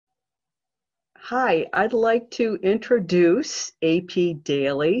Hi, I'd like to introduce AP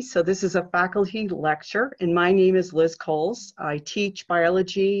Daily. So this is a faculty lecture, and my name is Liz Cowles. I teach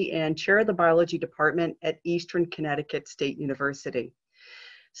biology and chair the biology department at Eastern Connecticut State University.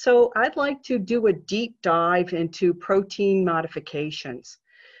 So I'd like to do a deep dive into protein modifications.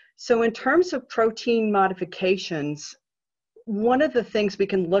 So in terms of protein modifications, one of the things we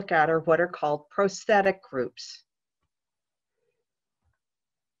can look at are what are called prosthetic groups.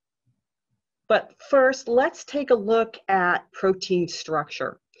 But first, let's take a look at protein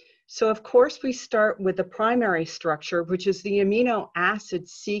structure. So of course, we start with the primary structure, which is the amino acid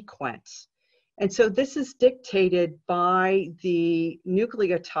sequence. And so this is dictated by the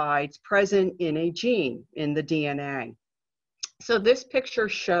nucleotides present in a gene in the DNA. So this picture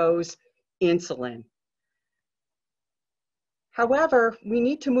shows insulin. However, we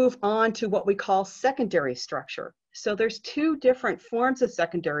need to move on to what we call secondary structure. So there's two different forms of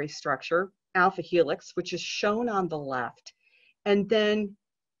secondary structure: alpha helix, which is shown on the left, and then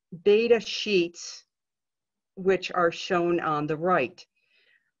beta sheets, which are shown on the right.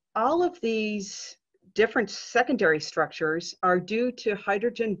 All of these different secondary structures are due to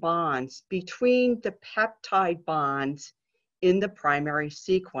hydrogen bonds between the peptide bonds in the primary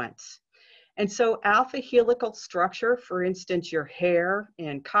sequence. And so alpha helical structure, for instance, your hair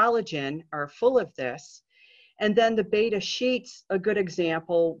and collagen are full of this. And then the beta sheets, a good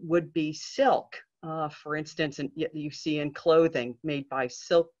example would be silk, for instance, and you see in clothing made by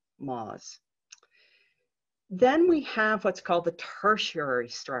silk moths. Then we have what's called the tertiary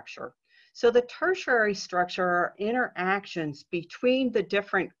structure. So the tertiary structure are interactions between the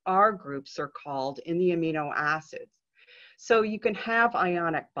different R groups are called in the amino acids. So you can have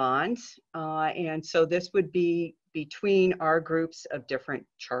ionic bonds, and so this would be between R groups of different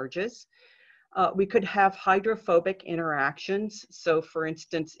charges. We could have hydrophobic interactions. So for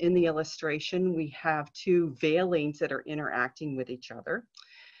instance, in the illustration, we have two valine that are interacting with each other.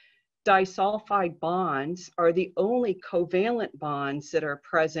 Disulfide bonds are the only covalent bonds that are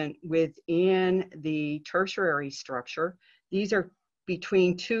present within the tertiary structure. These are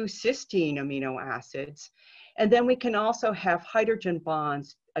between two cysteine amino acids. And then we can also have hydrogen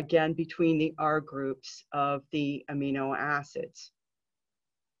bonds, again, between the R groups of the amino acids.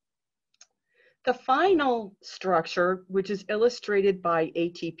 The final structure, which is illustrated by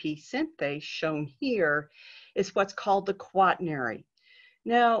ATP synthase, shown here, is what's called the quaternary.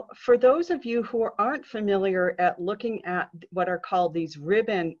 Now, for those of you who aren't familiar at looking at what are called these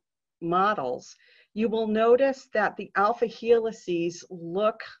ribbon models, you will notice that the alpha helices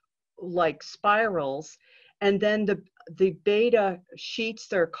look like spirals, and then the beta sheets,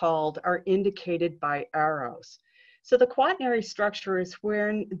 they're called, are indicated by arrows. So the quaternary structure is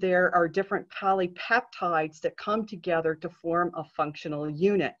when there are different polypeptides that come together to form a functional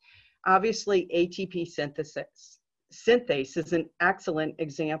unit. Obviously, ATP synthase is an excellent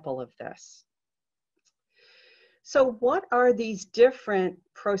example of this. So what are these different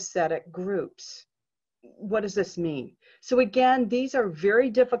prosthetic groups? What does this mean? So again, these are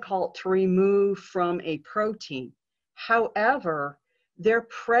very difficult to remove from a protein. However, their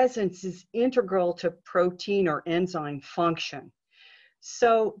presence is integral to protein or enzyme function.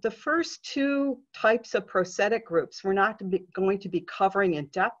 So the first two types of prosthetic groups we're not going to be covering in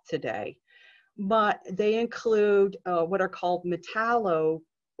depth today, but they include what are called metallo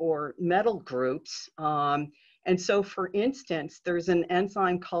or metal groups. And so for instance, there's an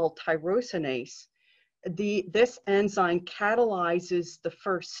enzyme called tyrosinase. This enzyme catalyzes the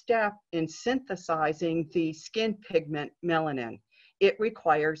first step in synthesizing the skin pigment melanin. It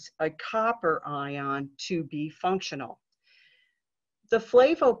requires a copper ion to be functional. The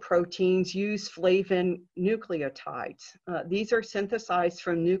flavoproteins use flavin nucleotides. These are synthesized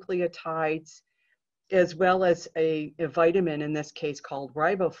from nucleotides as well as a vitamin, in this case called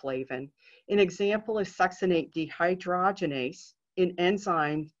riboflavin. An example is succinate dehydrogenase, an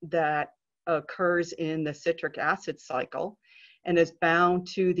enzyme that occurs in the citric acid cycle and is bound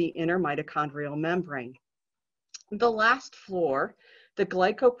to the inner mitochondrial membrane. The last floor, the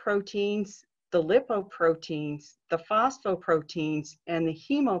glycoproteins, the lipoproteins, the phosphoproteins, and the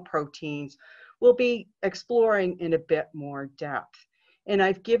hemoproteins we'll be exploring in a bit more depth. And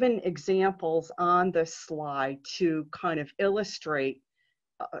I've given examples on this slide to kind of illustrate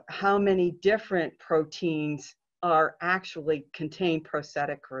how many different proteins are actually contain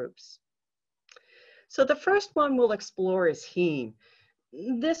prosthetic groups. So the first one we'll explore is heme.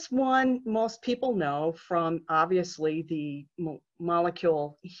 This one most people know from obviously the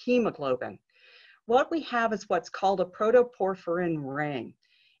molecule hemoglobin. What we have is what's called a protoporphyrin ring.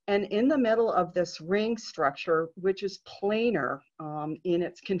 And in the middle of this ring structure, which is planar in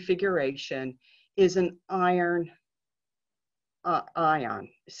its configuration, is an iron ion.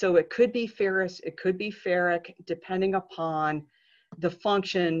 So it could be ferrous, it could be ferric, depending upon the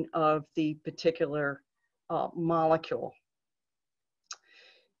function of the particular molecule.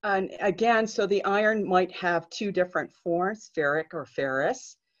 And again, so the iron might have two different forms, ferric or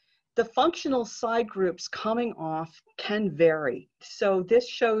ferrous. The functional side groups coming off can vary. So this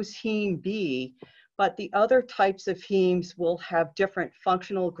shows heme B, but the other types of hemes will have different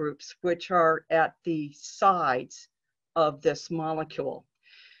functional groups, which are at the sides of this molecule.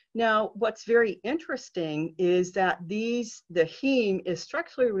 Now, what's very interesting is that the heme is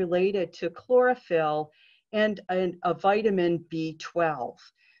structurally related to chlorophyll and a vitamin B12.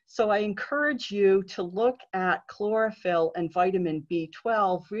 So I encourage you to look at chlorophyll and vitamin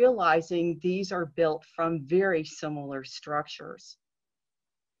B12, realizing these are built from very similar structures.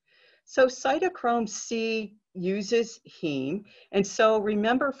 So cytochrome C uses heme. And so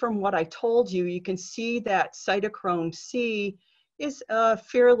remember from what I told you, you can see that cytochrome C is a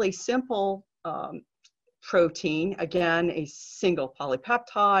fairly simple protein, again, a single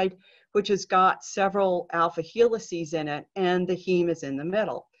polypeptide, which has got several alpha helices in it, and the heme is in the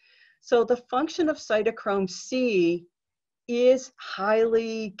middle. So the function of cytochrome C is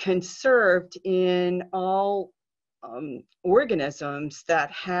highly conserved in all organisms that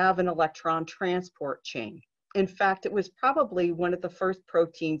have an electron transport chain. In fact, it was probably one of the first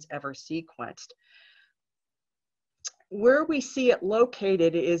proteins ever sequenced. Where we see it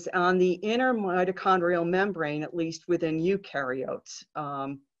located is on the inner mitochondrial membrane, at least within eukaryotes.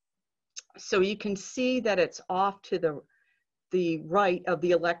 So you can see that it's off to the right of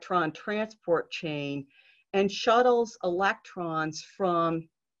the electron transport chain and shuttles electrons from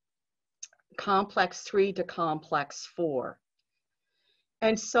complex 3 to complex 4.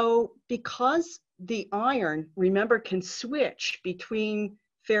 And so because the iron, remember, can switch between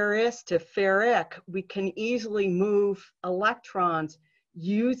ferrous to ferric, we can easily move electrons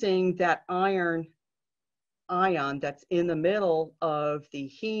using that iron ion that's in the middle of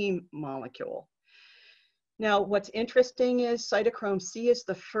the heme molecule. Now, what's interesting is cytochrome C is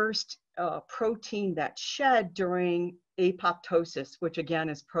the first protein that's shed during apoptosis, which again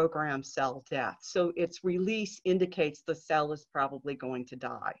is programmed cell death. So its release indicates the cell is probably going to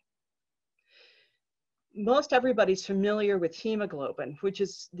die. Most everybody's familiar with hemoglobin, which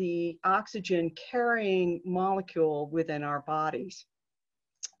is the oxygen carrying molecule within our bodies.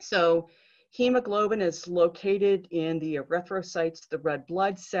 So hemoglobin is located in the erythrocytes, the red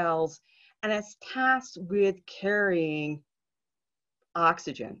blood cells, and it's tasked with carrying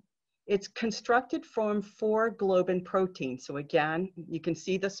oxygen. It's constructed from 4 globin proteins. So again, you can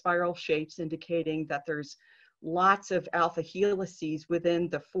see the spiral shapes indicating that there's lots of alpha helices within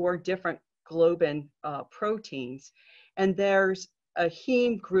the 4 different globin proteins. And there's a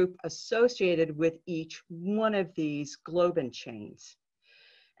heme group associated with each one of these globin chains.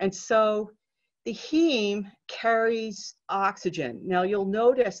 And so the heme carries oxygen. Now you'll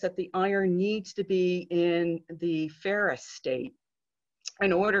notice that the iron needs to be in the ferrous state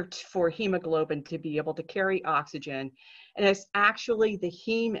in order for hemoglobin to be able to carry oxygen. And it's actually the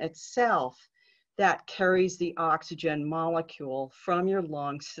heme itself that carries the oxygen molecule from your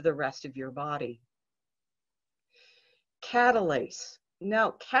lungs to the rest of your body. Catalase.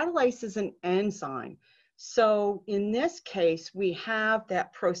 Now, catalase is an enzyme. So in this case, we have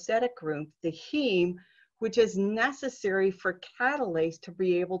that prosthetic group, the heme, which is necessary for catalase to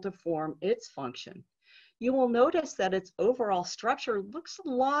be able to form its function. You will notice that its overall structure looks a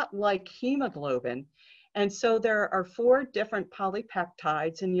lot like hemoglobin. And so there are 4 different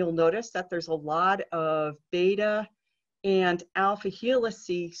polypeptides, and you'll notice that there's a lot of beta and alpha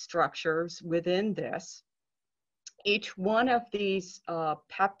helice structures within this. Each one of these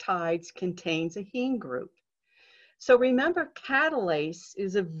peptides contains a heme group. So remember, catalase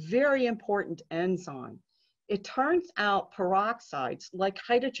is a very important enzyme. It turns out peroxides, like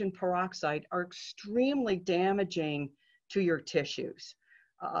hydrogen peroxide, are extremely damaging to your tissues.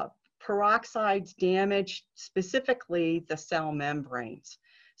 Peroxides damage specifically the cell membranes.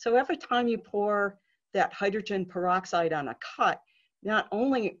 So every time you pour that hydrogen peroxide on a cut, not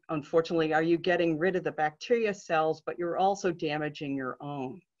only, unfortunately, are you getting rid of the bacteria cells, but you're also damaging your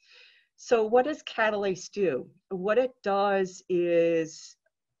own. So what does catalase do? What it does is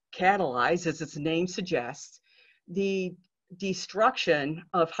catalyze, as its name suggests, the destruction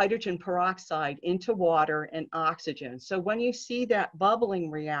of hydrogen peroxide into water and oxygen. So when you see that bubbling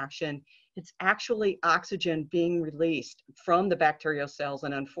reaction, it's actually oxygen being released from the bacterial cells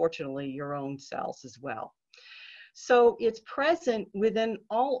and unfortunately your own cells as well. So it's present within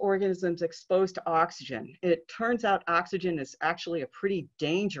all organisms exposed to oxygen. It turns out oxygen is actually a pretty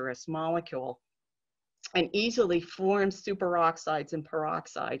dangerous molecule and easily forms superoxides and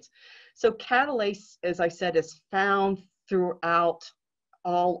peroxides. So catalase, as I said, is found throughout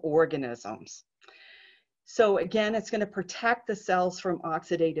all organisms. So again, it's going to protect the cells from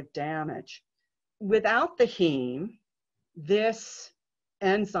oxidative damage. Without the heme, this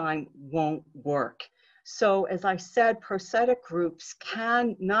enzyme won't work. So as I said, prosthetic groups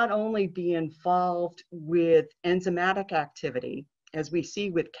can not only be involved with enzymatic activity, as we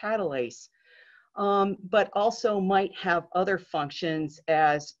see with catalase, but also might have other functions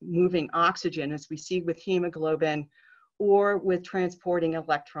as moving oxygen, as we see with hemoglobin, or with transporting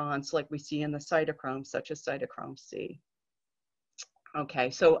electrons like we see in the cytochrome, such as cytochrome C. Okay,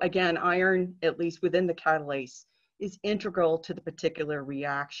 so again, iron, at least within the catalase, is integral to the particular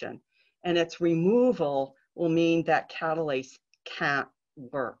reaction, and its removal will mean that catalase can't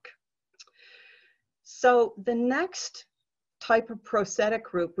work. So the next type of prosthetic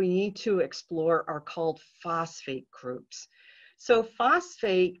group we need to explore are called phosphate groups. So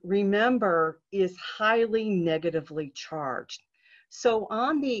phosphate, remember, is highly negatively charged. So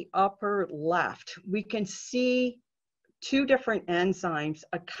on the upper left, we can see two different enzymes,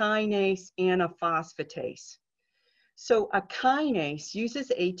 a kinase and a phosphatase. So a kinase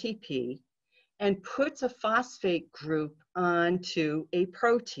uses ATP and puts a phosphate group onto a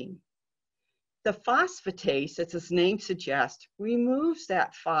protein. The phosphatase, as its name suggests, removes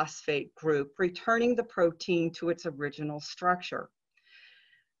that phosphate group, returning the protein to its original structure.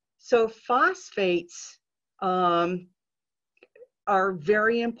 So phosphates are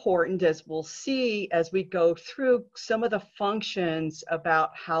very important, as we'll see as we go through some of the functions about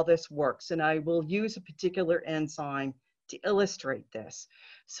how this works. And I will use a particular enzyme to illustrate this.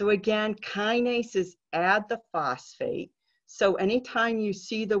 So again, kinases add the phosphate. So anytime you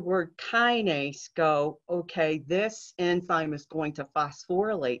see the word kinase, go, okay, this enzyme is going to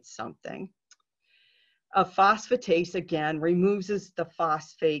phosphorylate something. A phosphatase, again, removes the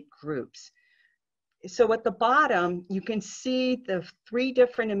phosphate groups. So at the bottom, you can see the 3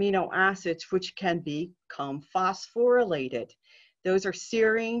 different amino acids which can become phosphorylated. Those are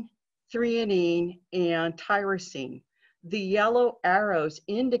serine, threonine, and tyrosine. The yellow arrows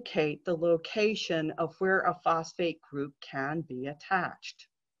indicate the location of where a phosphate group can be attached.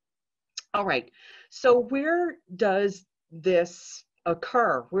 All right, so where does this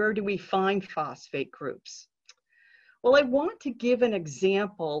occur? Where do we find phosphate groups? Well, I want to give an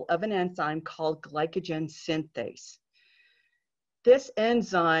example of an enzyme called glycogen synthase. This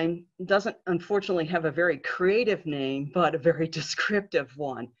enzyme doesn't unfortunately have a very creative name, but a very descriptive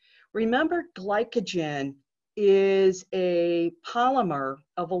one. Remember, glycogen is a polymer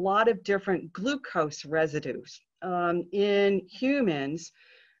of a lot of different glucose residues. In humans,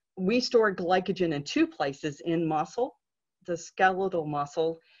 we store glycogen in 2 places, in muscle, the skeletal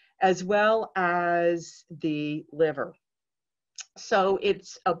muscle, as well as the liver. So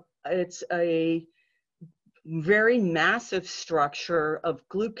it's a very massive structure of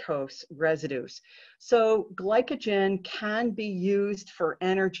glucose residues. So glycogen can be used for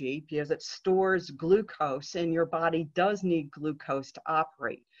energy because it stores glucose, and your body does need glucose to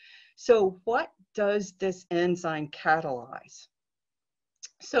operate. So what does this enzyme catalyze?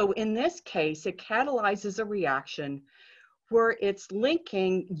 So in this case, it catalyzes a reaction where it's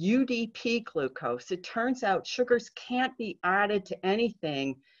linking UDP glucose. It turns out sugars can't be added to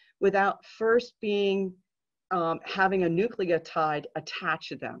anything without first being having a nucleotide attached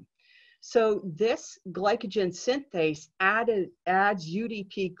to them. So this glycogen synthase adds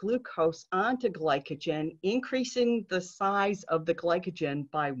UDP glucose onto glycogen, increasing the size of the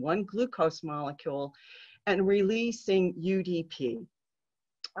glycogen by 1 glucose molecule and releasing UDP.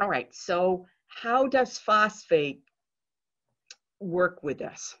 All right, so how does phosphate work with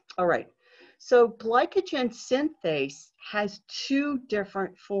this? All right, so glycogen synthase has 2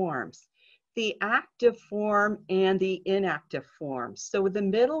 different forms, the active form and the inactive form. So the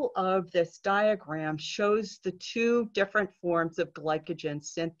middle of this diagram shows the 2 different forms of glycogen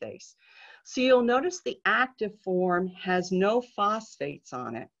synthase. So you'll notice the active form has no phosphates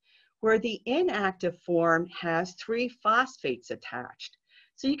on it, where the inactive form has 3 phosphates attached.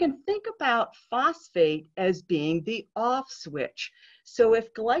 So you can think about phosphate as being the off switch. So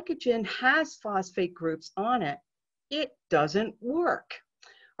if glycogen has phosphate groups on it, it doesn't work.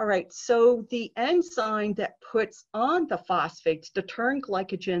 All right, so the enzyme that puts on the phosphates to turn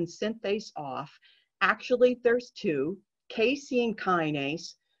glycogen synthase off, actually there's 2, casein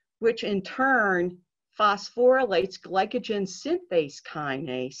kinase, which in turn phosphorylates glycogen synthase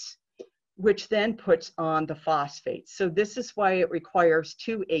kinase, which then puts on the phosphate. So this is why it requires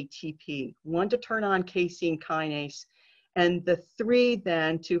 2 ATP, 1 to turn on casein kinase, and the 3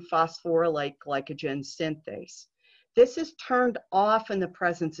 then to phosphorylate glycogen synthase. This is turned off in the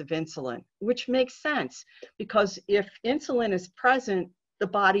presence of insulin, which makes sense because if insulin is present, the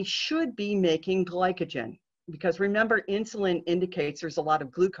body should be making glycogen, because remember, insulin indicates there's a lot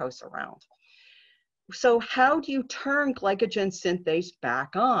of glucose around. So how do you turn glycogen synthase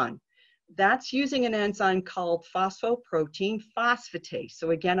back on? That's using an enzyme called phosphoprotein phosphatase.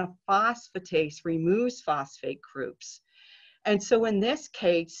 So again, a phosphatase removes phosphate groups. And so in this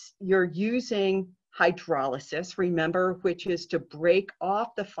case, you're using hydrolysis, remember, which is to break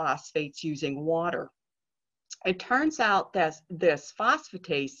off the phosphates using water. It turns out that this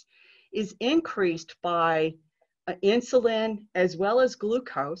phosphatase is increased by insulin as well as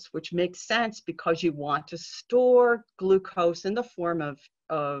glucose, which makes sense because you want to store glucose in the form of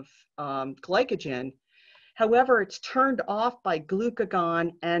glycogen. However, it's turned off by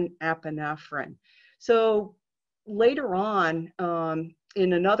glucagon and epinephrine. So later on,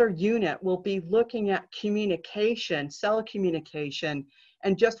 in another unit, we'll be looking at communication, cell communication,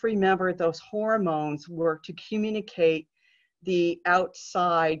 and just remember those hormones work to communicate the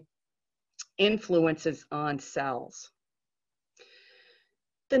outside influences on cells.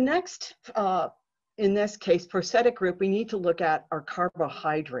 The next, in this case, prosthetic group, we need to look at our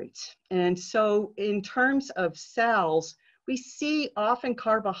carbohydrates. And so in terms of cells, we see often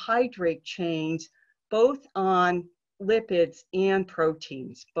carbohydrate chains both on lipids and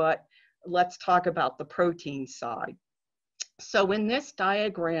proteins, but let's talk about the protein side. So in this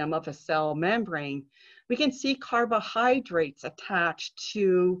diagram of a cell membrane, we can see carbohydrates attached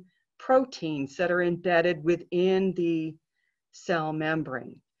to proteins that are embedded within the cell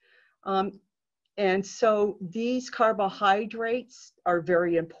membrane. And so these carbohydrates are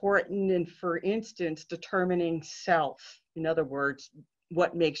very important in, for instance, determining self. In other words,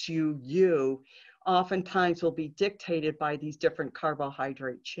 what makes you you, oftentimes will be dictated by these different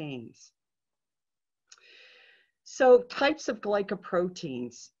carbohydrate chains. So types of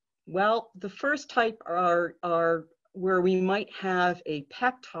glycoproteins. Well, the first type are where we might have a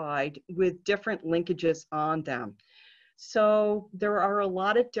peptide with different linkages on them. So there are a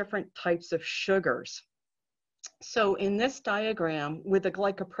lot of different types of sugars. So in this diagram with the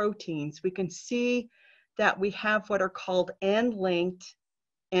glycoproteins, we can see that we have what are called N-linked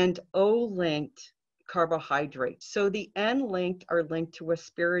and O-linked carbohydrates. So the N-linked are linked to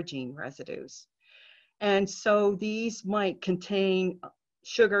asparagine residues. And so these might contain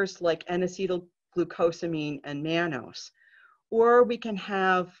sugars like N-acetylglucosamine and mannose. Or we can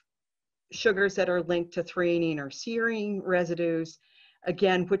have sugars that are linked to threonine or serine residues,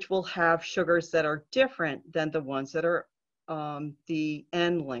 again, which will have sugars that are different than the ones that are the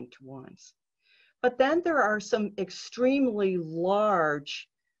N-linked ones. But then there are some extremely large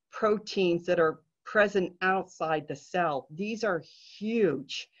proteins that are present outside the cell. These are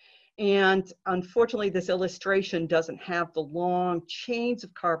huge. And unfortunately, this illustration doesn't have the long chains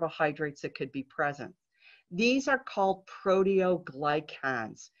of carbohydrates that could be present. These are called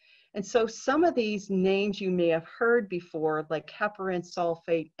proteoglycans. And so some of these names you may have heard before, like heparin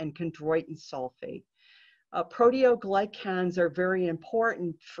sulfate and chondroitin sulfate. Proteoglycans are very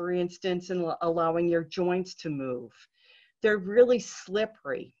important, for instance, in allowing your joints to move. They're really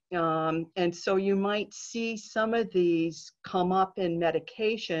slippery. And so you might see some of these come up in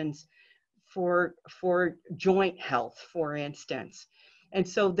medications for joint health, for instance. And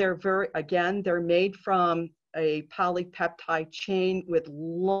so they're they're made from a polypeptide chain with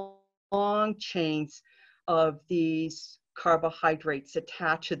long chains of these carbohydrates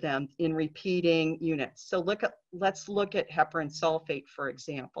attached to them in repeating units. So let's look at heparin sulfate, for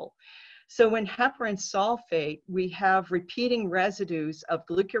example. So in heparin sulfate, we have repeating residues of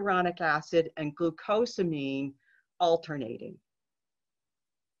glucuronic acid and glucosamine alternating.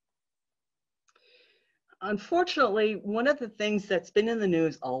 Unfortunately, one of the things that's been in the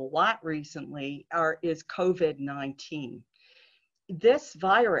news a lot recently is COVID-19. This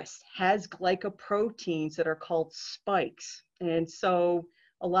virus has glycoproteins that are called spikes. And so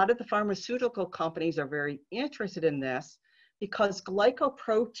a lot of the pharmaceutical companies are very interested in this because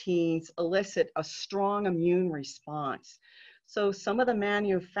glycoproteins elicit a strong immune response. So some of the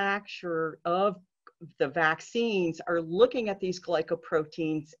manufacturers of the vaccines are looking at these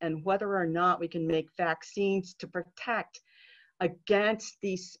glycoproteins and whether or not we can make vaccines to protect against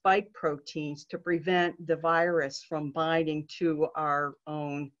these spike proteins to prevent the virus from binding to our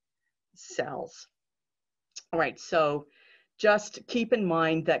own cells. All right, so just keep in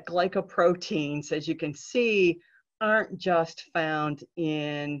mind that glycoproteins, as you can see, aren't just found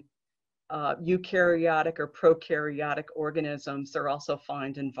in eukaryotic or prokaryotic organisms. They're also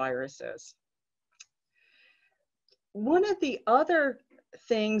found in viruses. One of the other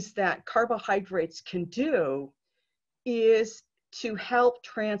things that carbohydrates can do is to help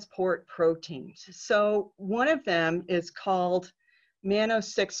transport proteins. So one of them is called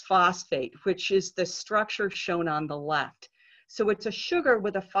mannose-6-phosphate, which is the structure shown on the left. So it's a sugar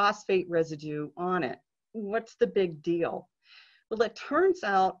with a phosphate residue on it. What's the big deal? Well, it turns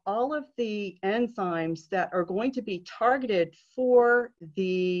out all of the enzymes that are going to be targeted for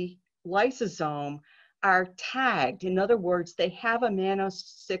the lysosome are tagged. In other words, they have a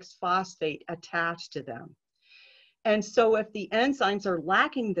mannose-6-phosphate attached to them. And so if the enzymes are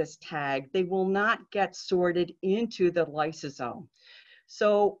lacking this tag, they will not get sorted into the lysosome.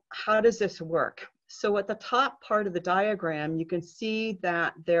 So how does this work? So at the top part of the diagram, you can see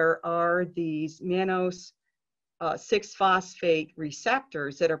that there are these mannose-6-phosphate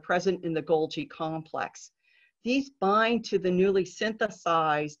receptors that are present in the Golgi complex. These bind to the newly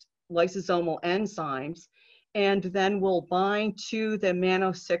synthesized lysosomal enzymes and then will bind to the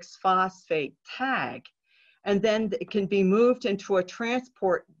mannose-6-phosphate tag. And then it can be moved into a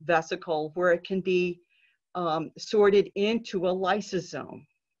transport vesicle where it can be sorted into a lysosome.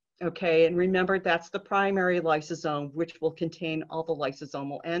 Okay, and remember that's the primary lysosome, which will contain all the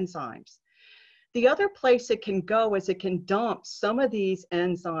lysosomal enzymes. The other place it can go is it can dump some of these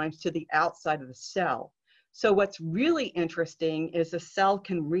enzymes to the outside of the cell. So what's really interesting is a cell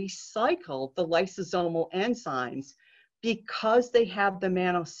can recycle the lysosomal enzymes because they have the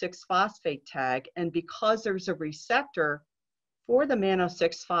mannose-6-phosphate tag and because there's a receptor for the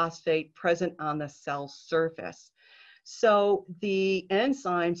mannose-6-phosphate present on the cell surface. So the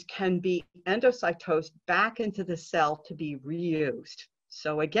enzymes can be endocytosed back into the cell to be reused.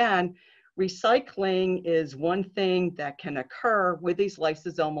 So again, recycling is one thing that can occur with these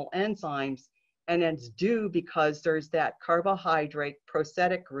lysosomal enzymes, and it's due because there's that carbohydrate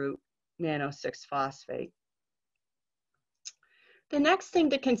prosthetic group, mannose-6-phosphate. The next thing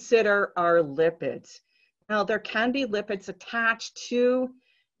to consider are lipids. Now, there can be lipids attached to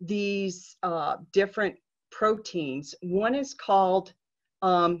these different proteins. One is called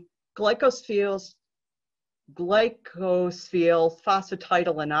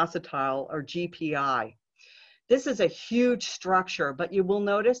glycosylphosphatidylinositol, or GPI. This is a huge structure, but you will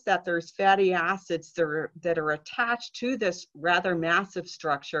notice that there's fatty acids that are attached to this rather massive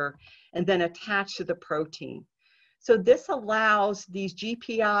structure and then attached to the protein. So this allows, these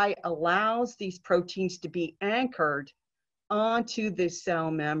GPI allows these proteins to be anchored onto the cell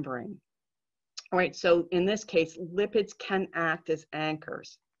membrane. All right, so in this case, lipids can act as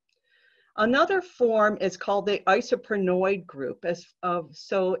anchors. Another form is called the isoprenoid group.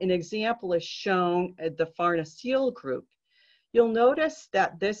 So an example is shown at the farnesyl group. You'll notice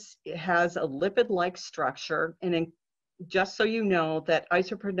that this has a lipid-like structure, and just so you know that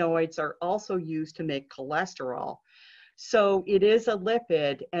isoprenoids are also used to make cholesterol. So it is a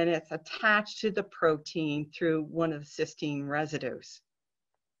lipid and it's attached to the protein through one of the cysteine residues.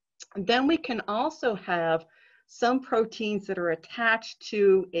 And then we can also have some proteins that are attached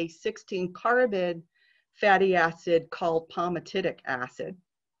to a 16-carbon fatty acid called palmitidic acid.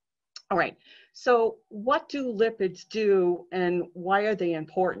 All right, so what do lipids do and why are they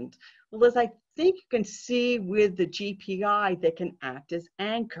important? Well, as I think you can see with the GPI, they can act as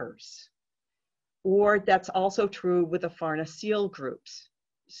anchors. Or that's also true with the farnesyl groups.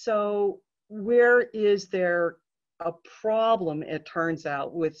 So where is there a problem, it turns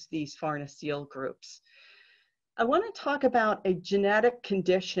out, with these farnesyl groups? I want to talk about a genetic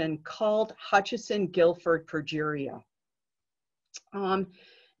condition called Hutchinson-Gilford progeria.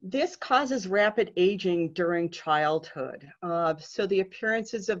 This causes rapid aging during childhood. So the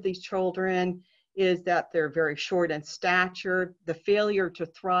appearances of these children is that they're very short in stature. The failure to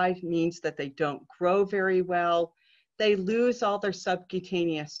thrive means that they don't grow very well. They lose all their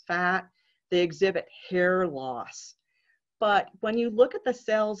subcutaneous fat. They exhibit hair loss. But when you look at the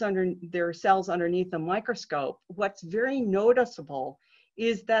cells their cells underneath the microscope, what's very noticeable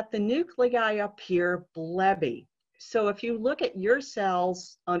is that the nuclei appear blebby. So if you look at your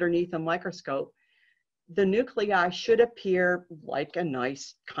cells underneath a microscope, the nuclei should appear like a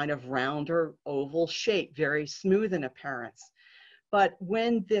nice kind of rounder oval shape, very smooth in appearance. But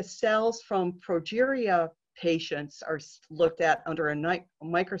when the cells from progeria patients are looked at under a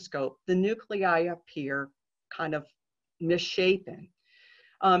microscope, the nuclei appear kind of misshapen.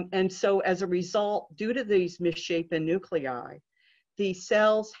 And so as a result, due to these misshapen nuclei, the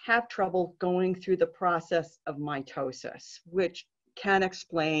cells have trouble going through the process of mitosis, which can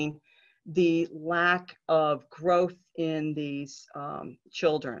explain the lack of growth in these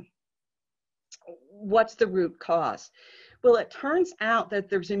children. What's the root cause? Well, it turns out that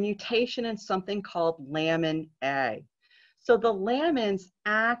there's a mutation in something called lamin A. So the lamins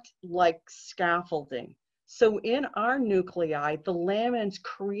act like scaffolding. So in our nuclei, the lamins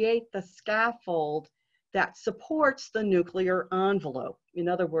create the scaffold that supports the nuclear envelope. In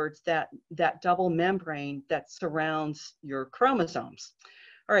other words, that double membrane that surrounds your chromosomes.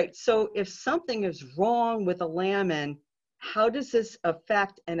 All right, so if something is wrong with a lamin, how does this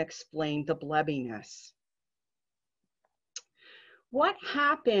affect and explain the blebbiness? What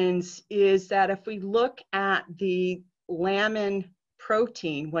happens is that if we look at the lamin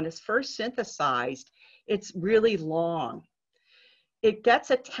protein, when it's first synthesized, it's really long. It gets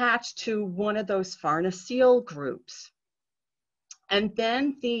attached to one of those farnesyl groups. And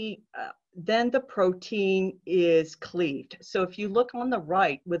then the protein is cleaved. So if you look on the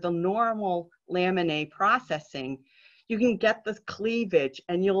right with a normal lamin A processing, you can get the cleavage,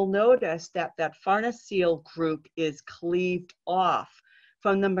 and you'll notice that that farnesyl group is cleaved off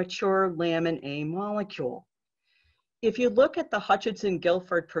from the mature lamin A molecule. If you look at the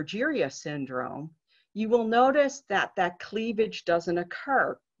Hutchinson-Gilford progeria syndrome, you will notice that that cleavage doesn't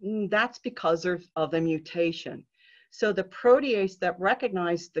occur. That's because of the mutation. So the protease that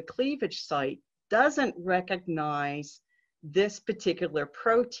recognizes the cleavage site doesn't recognize this particular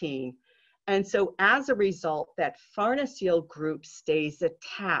protein. And so as a result, that farnesyl group stays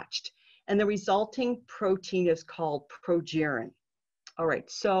attached, and the resulting protein is called progerin. All right,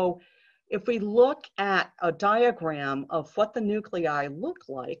 so if we look at a diagram of what the nuclei look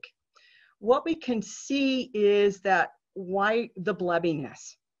like, what we can see is that why the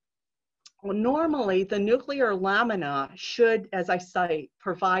blebbiness. Well, normally the nuclear lamina should, as I say,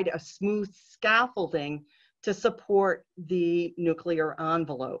 provide a smooth scaffolding to support the nuclear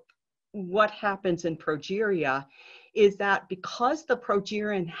envelope. What happens in progeria is that because the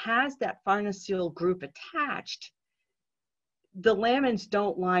progerin has that farnesyl group attached, the lamins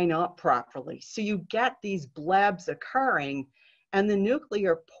don't line up properly. So you get these blebs occurring, and the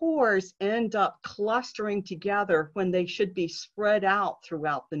nuclear pores end up clustering together when they should be spread out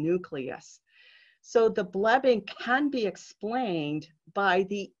throughout the nucleus. So the blebbing can be explained by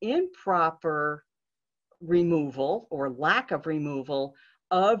the improper removal or lack of removal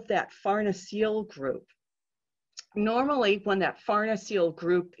of that farnesyl group. Normally, when that farnesyl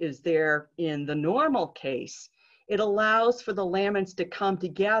group is there in the normal case, it allows for the lamins to come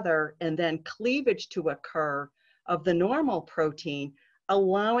together and then cleavage to occur of the normal protein,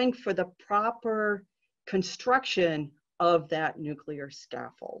 allowing for the proper construction of that nuclear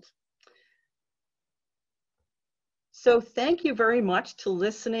scaffold. So thank you very much to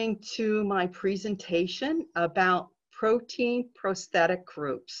listening to my presentation about protein prosthetic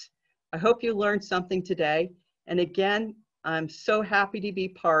groups. I hope you learned something today. And again, I'm so happy to be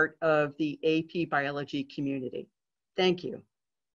part of the AP Biology community. Thank you.